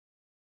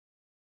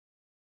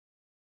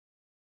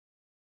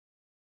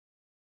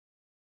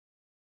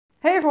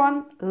Hey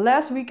everyone!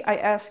 Last week I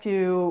asked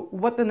you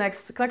what the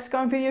next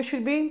ClexaCon video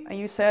should be, and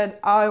you said,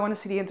 I want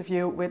to see the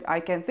interview with I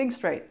Can't Think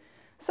Straight.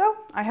 So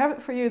I have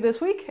it for you this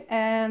week,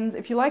 and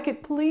if you like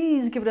it,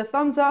 please give it a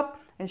thumbs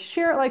up and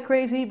share it like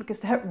crazy, because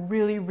that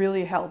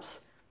really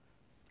helps.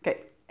 Okay,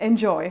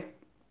 enjoy!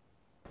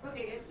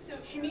 Okay guys, so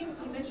Shamim,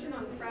 you mentioned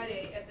on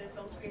Friday at the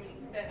film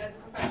screening that as a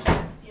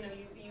perfectionist,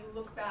 you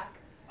look back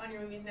on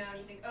your movies now and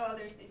you think, oh,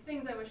 there's these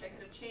things I wish I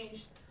could have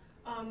changed.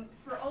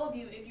 For all of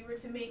you, if you were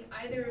to make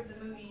either of the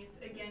movies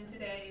again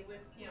today with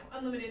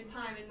unlimited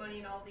time and money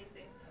and all of these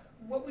things,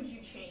 what would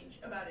you change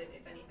about it,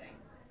 if anything?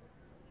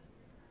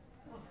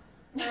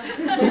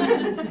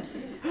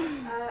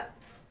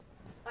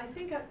 I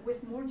think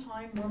with more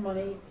time, more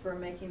money for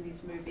making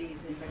these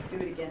movies, and if I could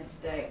do it again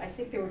today, I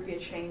think there would be a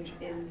change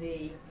in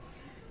the,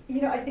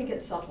 I think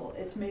it's subtle.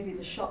 It's maybe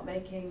the shot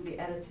making, the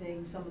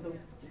editing, some of the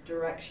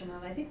direction,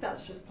 and I think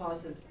that's just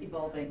part of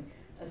evolving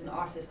as an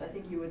artist. I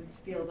think you would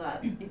feel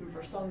that even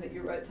for a song that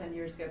you wrote 10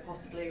 years ago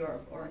possibly,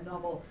 or a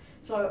novel.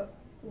 So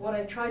what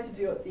I tried to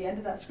do at the end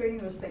of that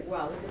screening was think,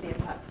 wow, look at the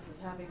impact this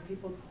is having.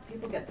 People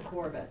get the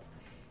core of it.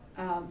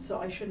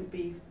 So I shouldn't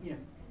be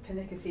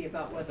panicky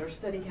about whether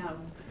Steadicam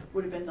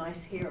would have been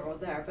nice here or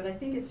there, but I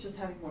think it's just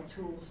having more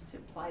tools to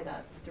apply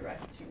that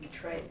direct to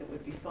trade that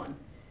would be fun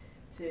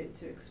to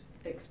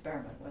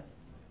experiment with.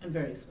 And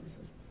very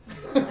expensive.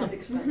 And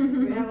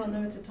expensive. We have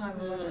unlimited time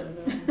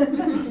and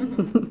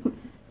budget.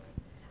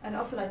 And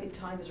often I think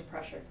time is a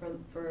pressure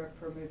for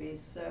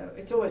movies. So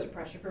it's always a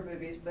pressure for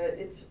movies, but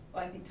it's,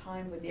 I think,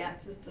 time with the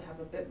actors to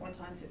have a bit more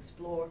time to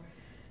explore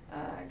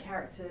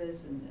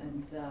characters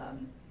and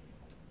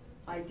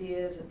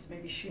ideas, and to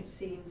maybe shoot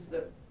scenes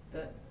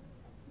that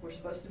were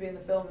supposed to be in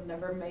the film and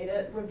never made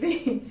it would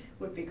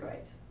be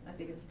great. I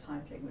think it's a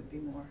time thing would be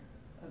more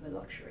of a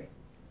luxury.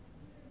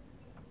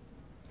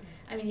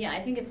 I mean, yeah,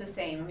 I think it's the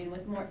same. I mean,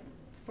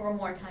 for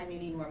more time you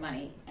need more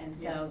money, and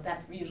so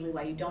that's usually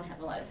why you don't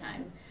have a lot of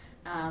time.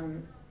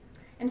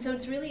 And so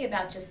it's really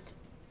about just,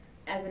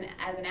 as an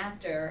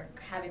actor,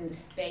 having the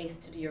space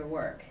to do your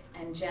work.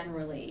 And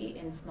generally,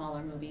 in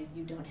smaller movies,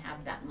 you don't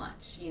have that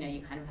much. You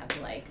kind of have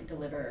to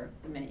deliver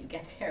the minute you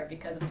get there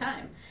because of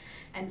time.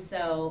 And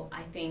so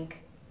I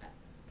think,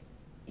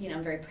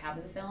 I'm very proud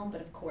of the film,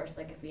 but of course,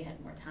 if we had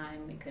more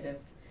time, we could have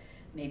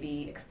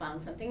maybe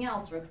expound something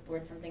else or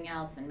explored something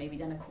else and maybe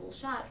done a cool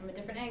shot from a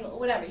different angle or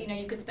whatever.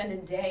 You could spend a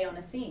day on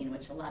a scene,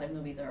 which a lot of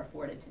movies are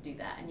afforded to do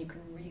that, and you can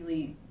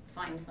really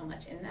find so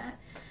much in that.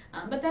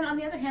 But then on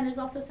the other hand, there's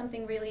also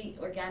something really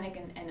organic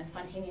and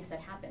spontaneous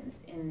that happens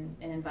in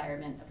an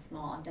environment of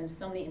small. I've done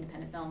so many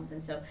independent films,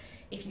 and so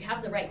if you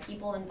have the right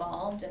people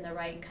involved and the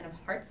right kind of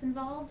hearts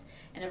involved,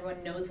 and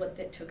everyone knows what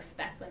to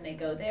expect when they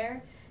go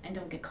there, and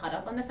don't get caught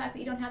up on the fact that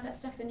you don't have that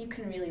stuff, then you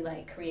can really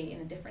create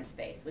in a different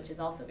space, which is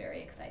also very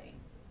exciting.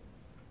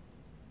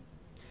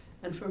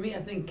 And for me,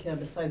 I think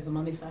besides the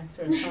money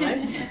factor and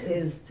time,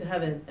 is to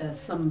have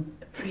some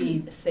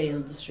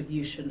pre-sale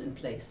distribution in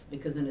place,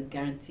 because then it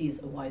guarantees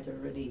a wider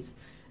release.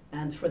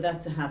 And for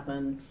that to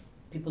happen,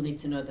 people need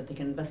to know that they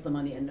can invest the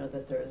money and know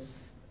that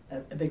there's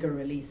a bigger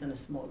release than a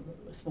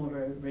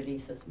smaller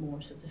release that's more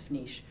sort of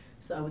niche.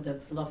 So I would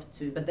have loved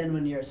to, but then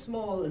when you're a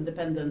small,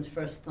 independent,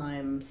 first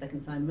time,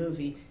 second time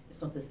movie, it's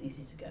not as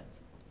easy to get.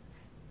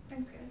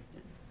 Thanks, guys.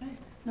 Yeah. Right.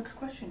 Next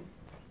question.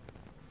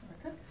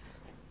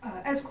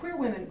 As queer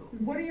women,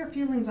 what are your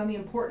feelings on the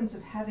importance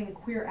of having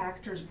queer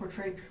actors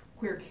portray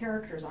queer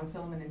characters on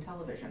film and in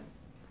television?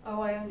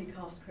 Oh, I only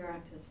cast queer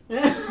actors.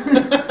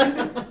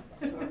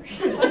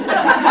 Sorry.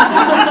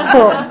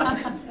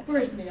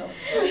 Where's Neil?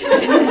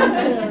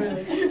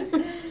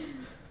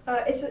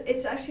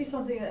 It's actually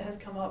something that has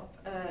come up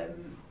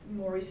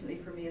more recently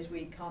for me as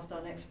we cast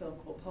our next film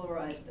called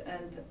Polarized,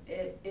 and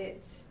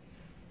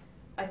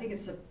I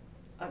think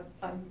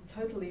I'm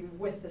totally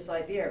with this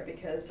idea,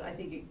 because I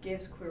think it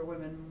gives queer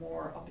women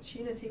more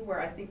opportunity, where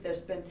I think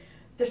there's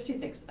two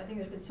things. I think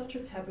there's been such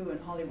a taboo in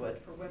Hollywood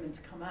for women to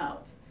come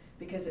out,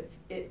 because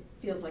it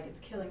feels like it's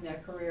killing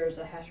their career as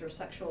a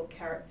heterosexual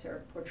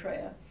character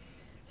portrayer.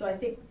 So I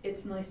think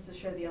it's nice to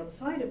show the other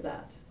side of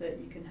that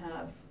you can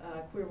have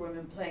queer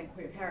women playing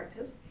queer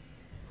characters.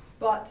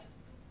 But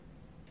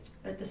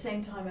at the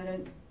same time, I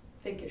don't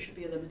think it should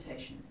be a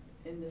limitation,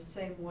 in the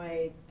same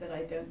way that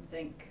I don't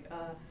think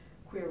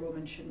queer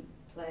women shouldn't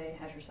play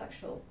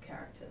heterosexual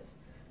characters.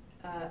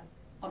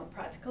 On a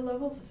practical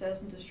level, for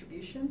sales and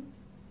distribution,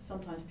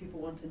 sometimes people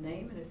want a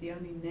name, and if the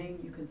only name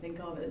you can think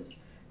of is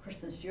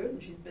Kristen Stewart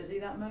and she's busy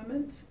that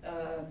moment,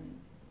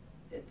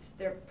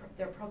 there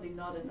are probably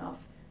not enough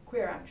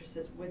queer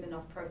actresses with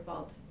enough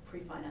profile to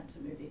pre-finance a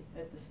movie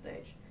at this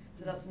stage.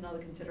 So that's another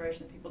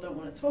consideration that people don't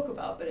want to talk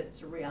about, but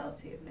it's a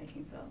reality of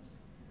making films.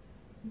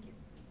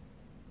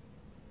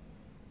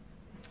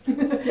 For me,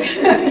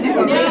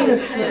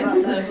 it's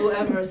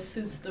whoever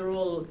suits the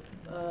role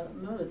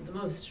the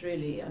most,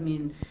 really. I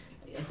mean,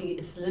 I think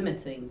it's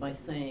limiting by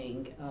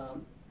saying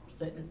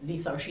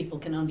Lisa or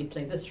Sheetal can only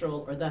play this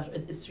role or that.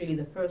 It's really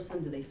the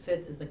person. Do they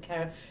fit? Is the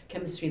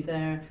chemistry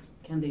there?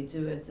 Can they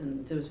do it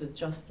and do it with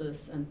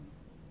justice? And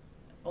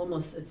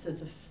almost it's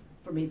sort of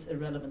for me it's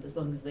irrelevant as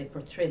long as they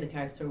portray the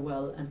character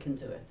well and can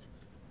do it.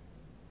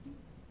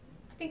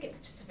 I think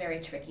it's just a very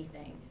tricky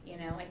thing, you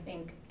know. I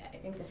think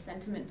the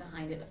sentiment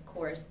behind it, of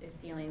course, is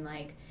feeling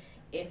like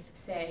if,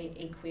 say,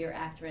 a queer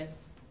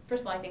actress,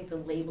 first of all, I think the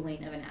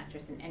labeling of an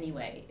actress in any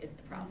way is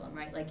the problem,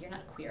 right? Like, you're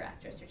not a queer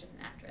actress, you're just an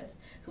actress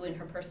who in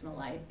her personal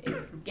life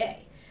is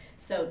gay.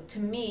 So to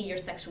me, your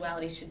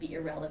sexuality should be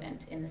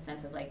irrelevant in the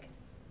sense of like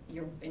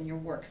in your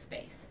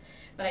workspace.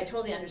 But I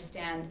totally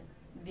understand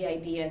the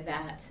idea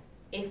that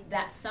if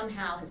that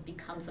somehow has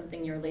become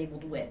something you're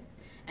labeled with,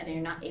 and then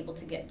you're not able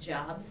to get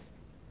jobs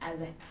as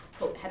a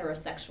quote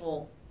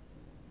heterosexual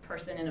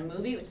person in a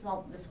movie, which is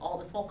this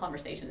whole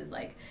conversation is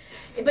like,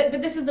 but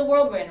this is the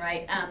world we're in,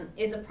 right?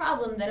 Is a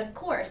problem that of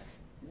course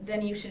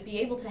then you should be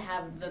able to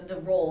have the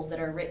roles that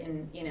are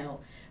written, you know,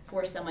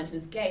 for someone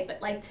who's gay.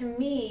 But like, to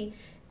me,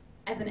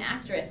 as an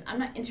actress, I'm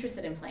not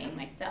interested in playing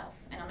myself,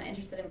 and I'm not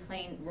interested in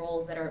playing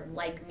roles that are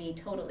like me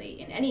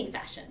totally in any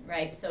fashion,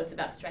 right? So it's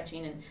about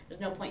stretching, and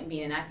there's no point in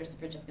being an actress if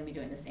you're just going to be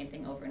doing the same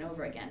thing over and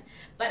over again.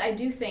 But I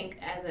do think,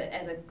 as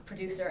a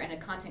producer and a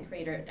content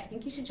creator, I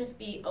think you should just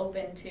be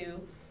open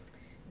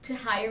to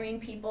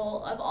hiring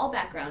people of all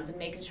backgrounds and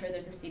making sure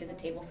there's a seat at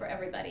the table for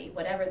everybody,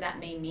 whatever that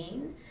may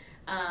mean.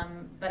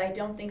 But I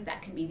don't think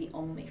that can be the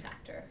only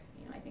factor.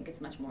 You know, I think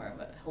it's much more of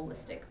a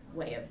holistic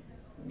way of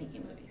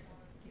making movies.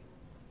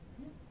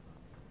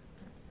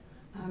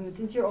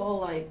 Since you're all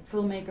like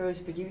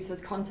filmmakers,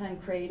 producers,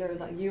 content creators,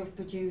 like you've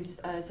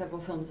produced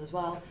several films as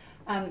well.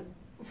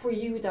 For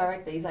you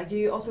directors, like, do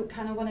you also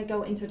kind of want to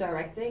go into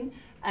directing?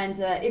 And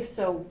if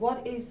so,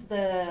 what is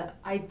the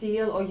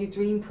ideal or your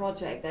dream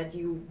project that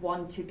you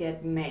want to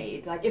get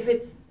made? Like, if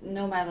it's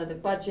no matter the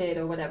budget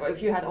or whatever,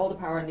 if you had all the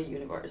power in the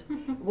universe,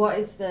 what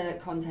is the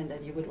content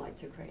that you would like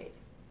to create?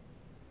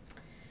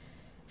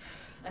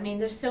 I mean,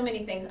 there's so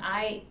many things.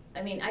 I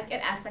mean, I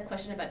get asked that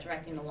question about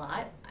directing a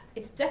lot.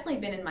 It's definitely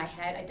been in my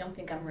head. I don't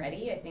think I'm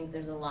ready. I think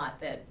there's a lot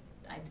that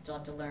I still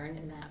have to learn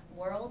in that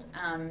world.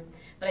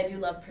 But I do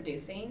love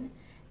producing.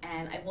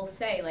 And I will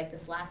say, like,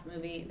 this last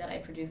movie that I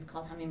produced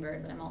called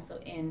Hummingbird, that I'm also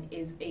in,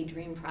 is a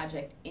dream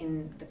project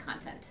in the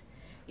content.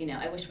 You know,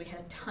 I wish we had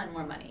a ton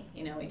more money.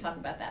 You know, we talk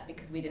about that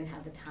because we didn't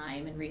have the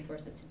time and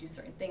resources to do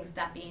certain things.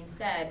 That being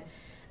said,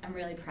 I'm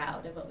really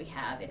proud of what we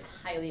have. It's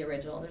highly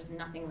original. There's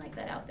nothing like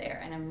that out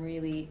there. And I'm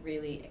really,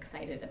 really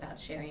excited about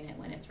sharing it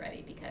when it's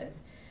ready, because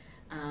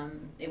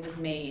it was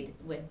made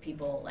with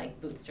people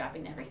like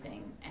bootstrapping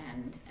everything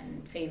and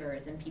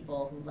favors and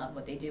people who love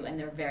what they do, and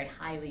they're very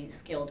highly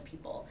skilled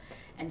people.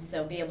 And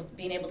so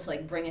being able to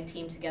like bring a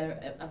team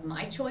together of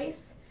my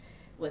choice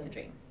was a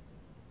dream.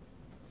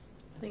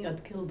 I think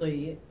I'd kill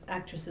the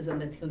actresses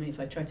and they'd kill me if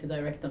I tried to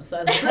direct them.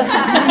 So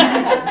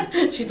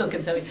Sheetal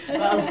can tell me.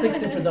 But I'll stick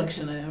to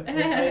production.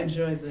 I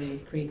enjoy the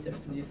creative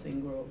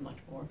producing world much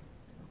more.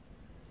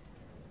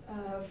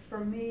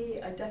 For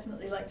me, I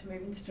definitely like to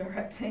move into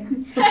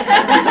directing. Stay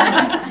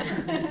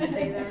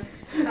there.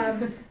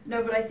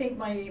 No, but I think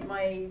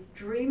my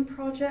dream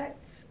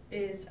project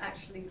is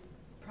actually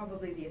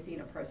probably the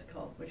Athena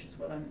Protocol, which is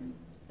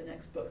the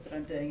next book that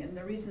I'm doing. And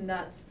the reason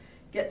that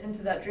gets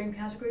into that dream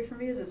category for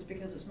me is it's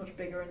because it's much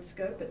bigger in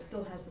scope. It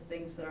still has the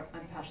things that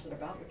I'm passionate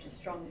about, which is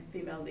strong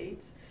female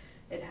leads.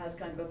 It has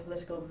kind of a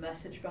political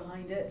message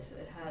behind it.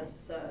 It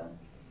has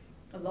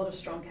a lot of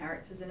strong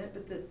characters in it,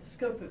 but the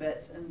scope of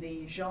it and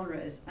the genre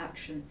is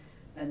action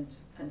and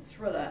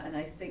thriller, and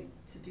I think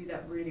to do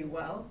that really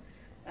well,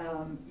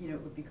 you know,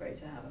 it would be great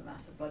to have a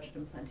massive budget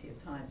and plenty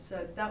of time.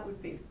 So that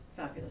would be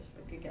fabulous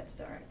if we could get to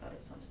direct that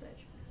at some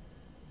stage.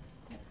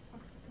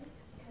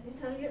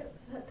 Can you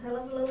tell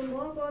us a little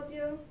more about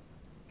your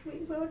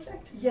dream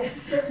project?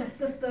 Yes.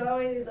 The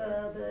story,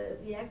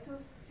 the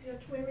actors you're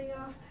dreaming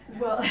of?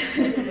 Well,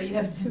 Well, you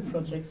have two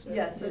projects, right?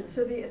 yeah,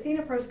 so the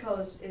Athena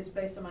Protocol is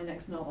based on my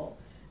next novel,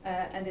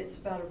 and it's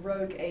about a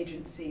rogue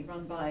agency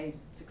run by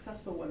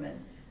successful women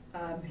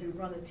who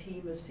run a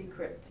team of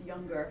secret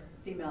younger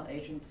female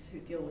agents who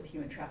deal with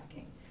human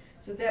trafficking.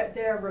 So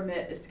their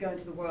remit is to go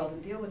into the world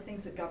and deal with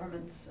things that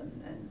governments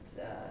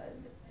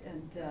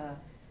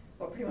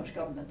well, pretty much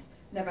governments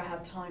never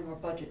have time or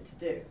budget to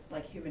do,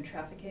 like human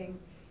trafficking,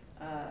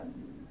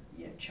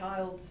 you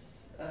know,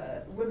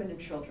 women and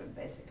children,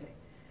 basically.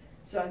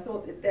 So I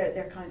thought that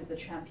they're kind of the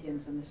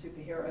champions and the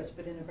superheroes,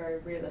 but in a very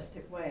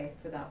realistic way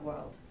for that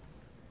world.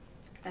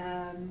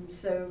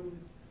 So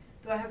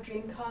do I have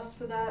dream cast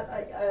for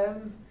that?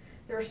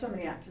 There are so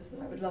many actors that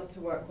I would love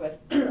to work with,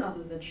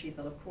 other than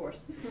Sheetal, of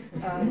course.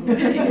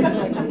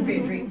 It would be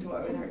a dream to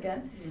work with her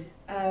again.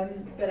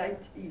 But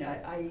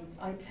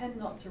I tend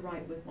not to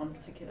write with one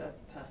particular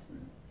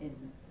person in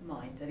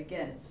mind. And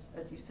again, it's,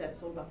 as you said,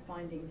 it's all about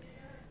finding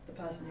the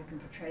person who can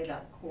portray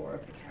that core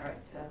of the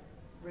character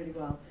really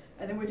well.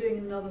 And then we're doing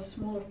another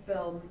smaller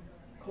film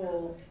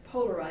called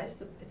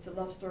Polarized. It's a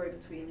love story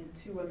between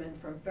two women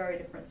from very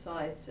different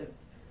sides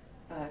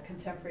of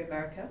contemporary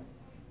America,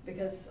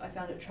 because I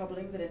found it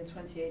troubling that in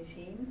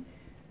 2018,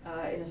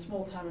 in a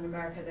small town in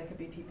America, there could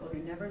be people who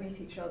never meet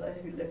each other,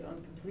 who live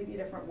on completely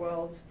different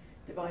worlds,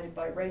 divided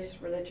by race,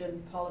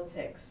 religion,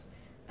 politics,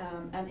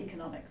 and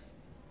economics.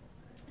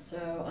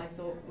 So I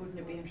thought, wouldn't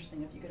it be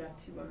interesting if you could have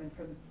two women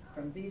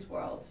from these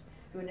worlds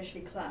who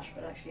initially clash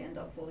but actually end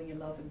up falling in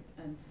love,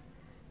 and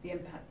the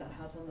impact that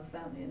has on the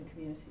family and the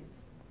communities.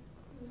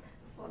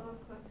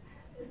 Follow-up question.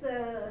 Is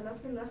there a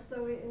lesbian love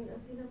story in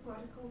Athena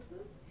Protocol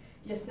too?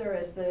 Yes, there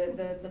is.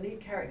 The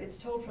lead character, it's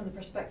told from the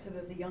perspective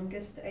of the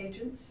youngest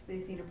agent,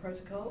 the Athena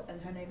Protocol,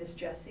 and her name is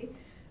Jessie.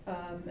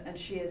 And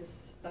she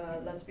is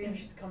lesbian.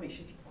 She's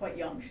quite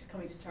young. She's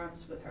coming to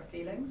terms with her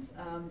feelings,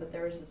 but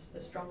there is a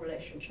strong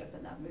relationship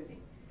in that movie.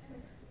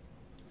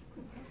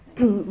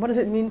 What does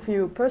it mean for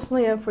you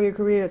personally and for your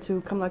career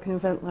to come like an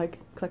event like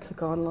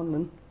ClexaCon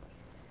London?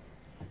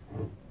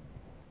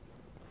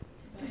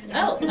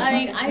 Oh,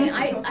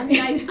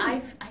 I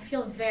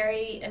feel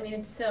very,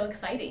 it's so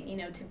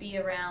exciting, to be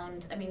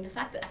around. The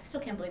fact that I still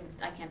can't believe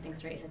I Can't Think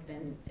Straight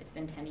it's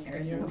been 10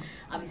 years, and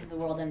obviously the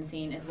World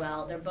Unseen as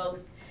well. They're both,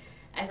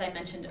 as I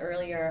mentioned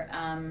earlier,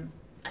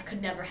 I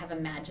could never have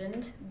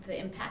imagined the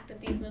impact that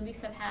these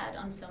movies have had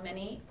on so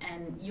many,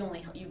 and you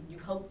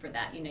hope for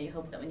that, you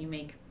hope that when you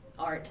make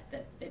art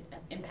that it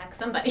impacts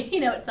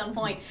somebody, at some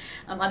point,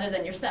 other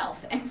than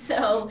yourself. And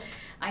so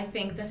I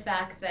think the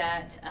fact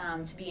that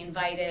to be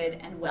invited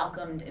and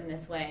welcomed in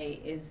this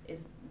way is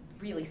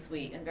really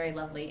sweet and very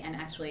lovely. And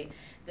actually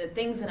the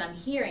things that I'm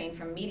hearing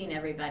from meeting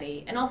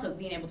everybody, and also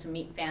being able to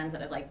meet fans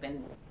that have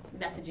been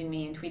messaging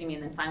me and tweeting me,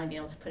 and then finally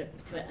being able to put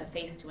a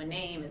face to a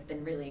name has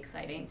been really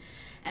exciting.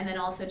 And then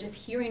also just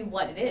hearing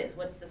what it is,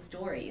 what's the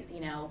stories,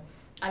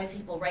 obviously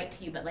people write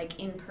to you, but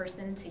in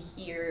person to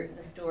hear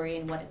the story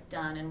and what it's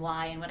done and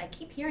why. And what I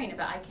keep hearing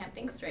about I Can't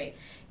Think Straight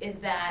is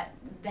that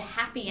the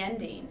happy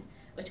ending,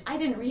 which I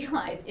didn't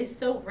realize is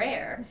so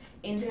rare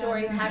in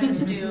stories having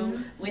to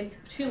do with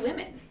two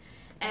women.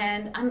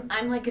 And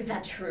I'm like, is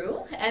that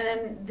true? And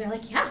then they're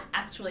like, yeah,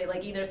 actually,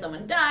 either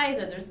someone dies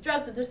or there's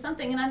drugs or there's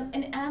something.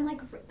 And I'm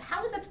like,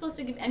 how is that supposed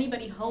to give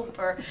anybody hope?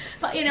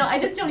 But I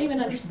just don't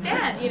even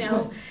understand.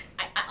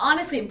 I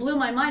honestly, it blew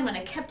my mind when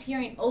I kept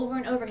hearing over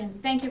and over again,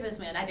 thank you for this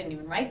movie. And I didn't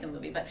even write the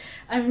movie, but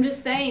I'm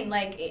just saying,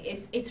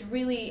 it's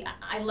really,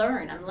 I'm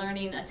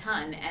learning a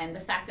ton. And the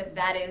fact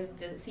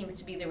that seems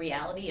to be the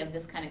reality of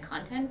this kind of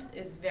content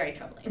is very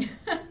troubling.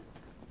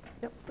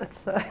 Yep,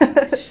 that's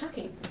It's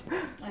shocking.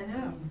 I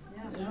know.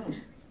 Yeah.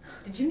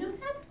 Did you know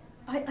that?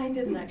 I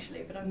didn't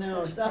actually, but I'm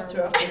No, such it's a after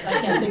terrible-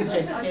 I Can't Think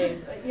Straight I came.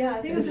 just, yeah,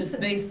 I think Because it was it's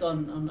just based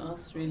on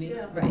us, really,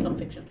 Yeah. but some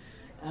fiction.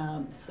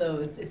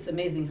 So it's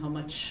amazing how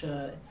much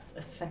it's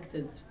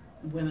affected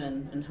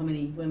women and how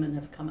many women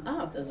have come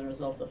out as a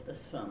result of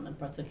this film in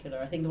particular.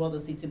 I think the world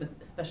has seen too, but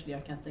especially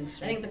I Can't Think I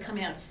Straight. think the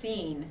coming out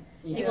scene,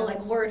 Yeah. people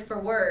word for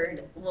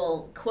word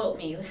will quote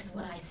me, this is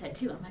what I said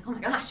too. I'm like, oh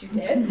my gosh, you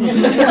did?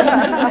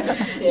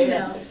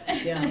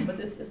 Yeah, but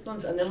it's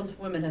wonderful. And a lot of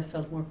women have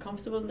felt more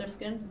comfortable in their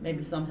skin.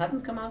 Maybe some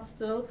haven't come out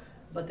still,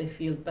 but they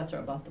feel better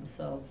about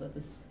themselves, that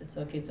it's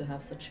okay to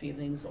have such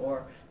feelings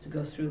or to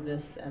go through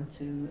this and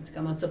to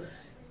come out. So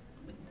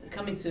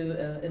coming to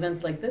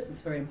events like this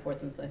is very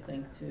important, I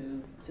think,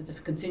 to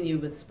continue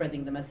with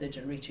spreading the message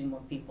and reaching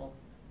more people.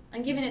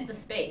 And giving it the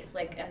space,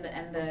 and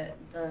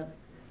the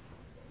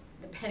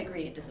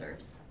pedigree it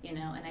deserves, And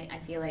I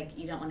feel like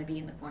you don't want to be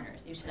in the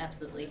corners. You should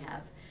absolutely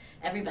have,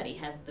 everybody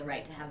has the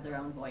right to have their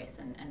own voice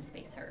and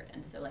space heard.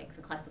 And so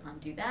the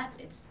ClexaCon do that,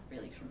 it's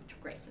really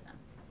great for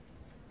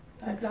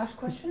them. Last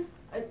question?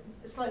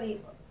 Slightly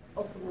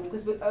off the wall,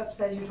 because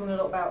upstairs you were talking a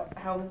lot about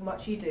how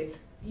much you do.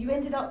 You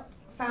ended up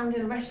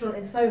founding a restaurant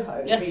in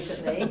Soho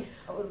recently.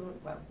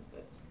 Well,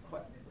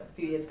 quite a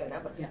few years ago now,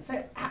 but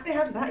so how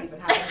did that even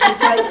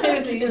happen? It's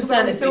seriously, you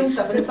started film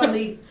stuff and then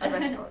suddenly a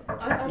restaurant.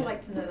 I'd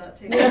like to know that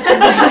too.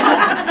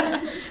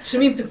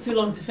 Shamim took too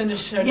long to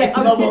finish her next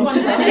novel. I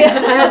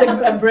had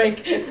a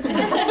break.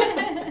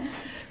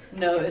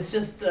 No, it's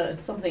just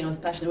it's something I was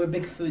passionate. We're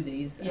big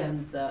foodies,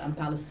 and I'm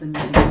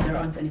Palestinian. There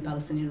aren't any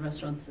Palestinian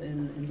restaurants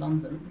in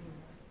London,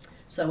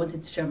 so I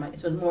wanted to share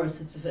it was more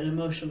sort of an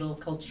emotional,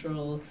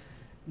 cultural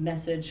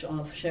message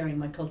of sharing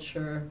my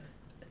culture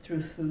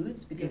through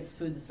food, because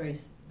food is very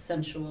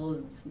sensual.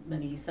 It's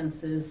many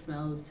senses,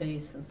 smell,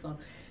 taste, and so on.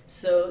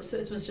 So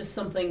it was just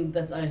something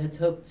that I had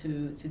hoped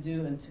to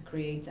do and to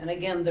create. And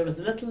again, there was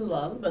a little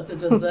lull, but it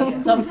was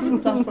tough for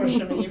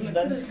Shamim.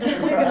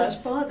 For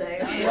us.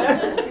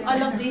 I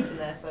loved eating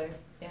there, so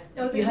yeah.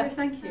 Oh,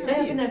 thank you. Yeah,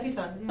 I've been there a few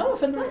times. Yeah. Oh,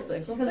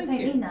 fantastic! Well,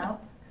 thank you. now.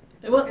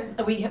 Well, we closed.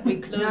 No, we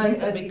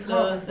you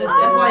closed. can't. It.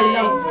 That's why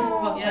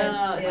I Yeah,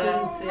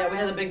 loved we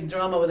had a big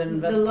drama with an The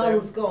investor.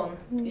 lull's gone.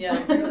 Yeah,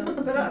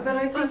 But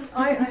I think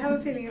I have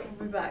a feeling it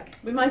will be back.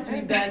 we might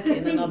be back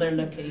in another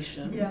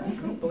location. Yeah.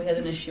 But we had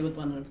an issue with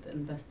one of the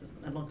investors.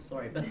 A long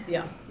story, but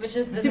yeah. Which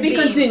is the To be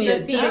theme, continued, the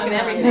to theme be of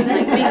everything,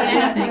 continued. making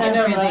anything, I it's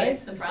know, really, right?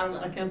 it's the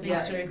problem. I can't think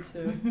straight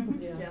too.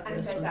 Yeah.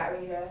 I'm so restaurant.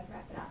 sorry to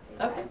wrap it up.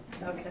 Okay.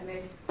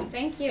 Okay.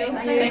 Thank you.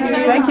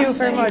 Thank you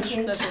very much.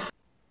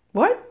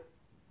 What?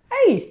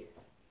 Hey!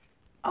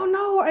 Oh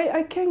no,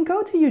 I can't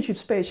go to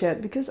YouTube's page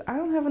yet because I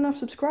don't have enough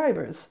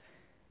subscribers.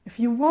 If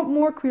you want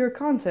more queer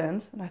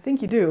content, and I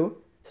think you do,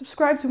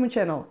 subscribe to my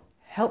channel.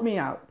 Help me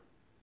out.